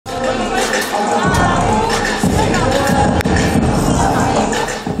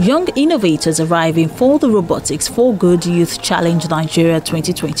Young innovators arriving for the Robotics for Good Youth Challenge Nigeria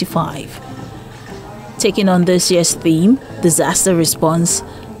 2025. Taking on this year's theme, Disaster Response,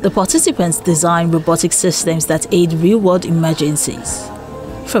 the participants design robotic systems that aid real-world emergencies.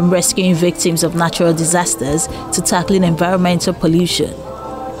 From rescuing victims of natural disasters to tackling environmental pollution.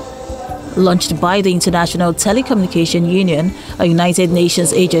 Launched by the International Telecommunication Union, a United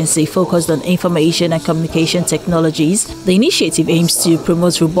Nations agency focused on information and communication technologies, the initiative aims to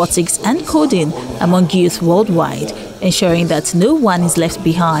promote robotics and coding among youth worldwide, ensuring that no one is left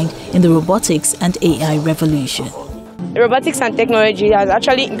behind in the robotics and AI revolution. Robotics and technology has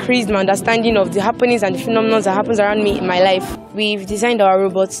actually increased my understanding of the happenings and the phenomena that happens around me in my life. We've designed our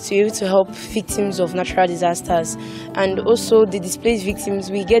robots to help victims of natural disasters, and also the displaced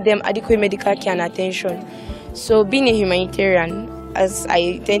victims, we get them adequate medical care and attention. So being a humanitarian, as I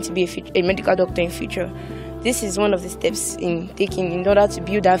intend to be a medical doctor in future, this is one of the steps in taking in order to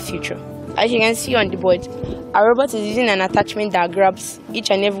build that future. As you can see on the board, our robot is using an attachment that grabs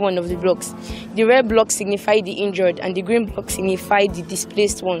each and every one of the blocks. The red blocks signify the injured and the green blocks signify the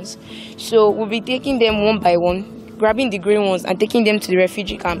displaced ones. So we'll be taking them one by one, grabbing the green ones and taking them to the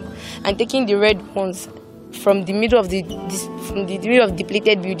refugee camp, and taking the red ones from the middle of the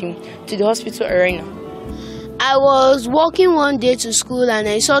depleted building to the hospital arena. I was walking one day to school and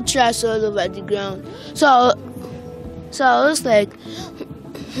I saw trash all over the ground. So I was like,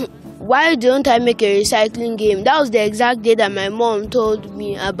 why don't I make a recycling game? That was the exact day that my mom told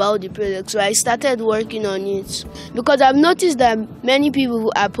me about the project, so I started working on it. Because I've noticed that many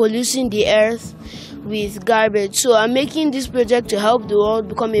people are polluting the earth with garbage, so I'm making this project to help the world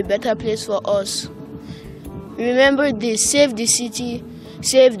become a better place for us. Remember this: save the city,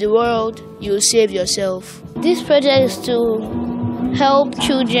 save the world, you'll save yourself. This project is to help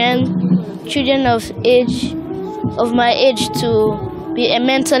children of my age to be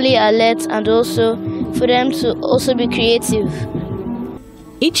mentally alert, and also for them to also be creative.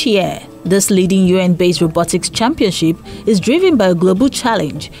 Each year, this leading UN-based robotics championship is driven by a global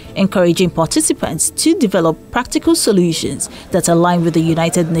challenge, encouraging participants to develop practical solutions that align with the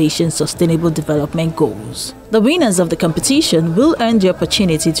United Nations Sustainable Development Goals. The winners of the competition will earn the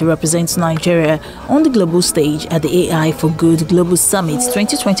opportunity to represent Nigeria on the global stage at the AI for Good Global Summit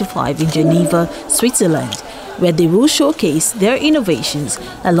 2025 in Geneva, Switzerland, where they will showcase their innovations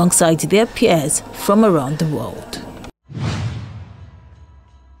alongside their peers from around the world.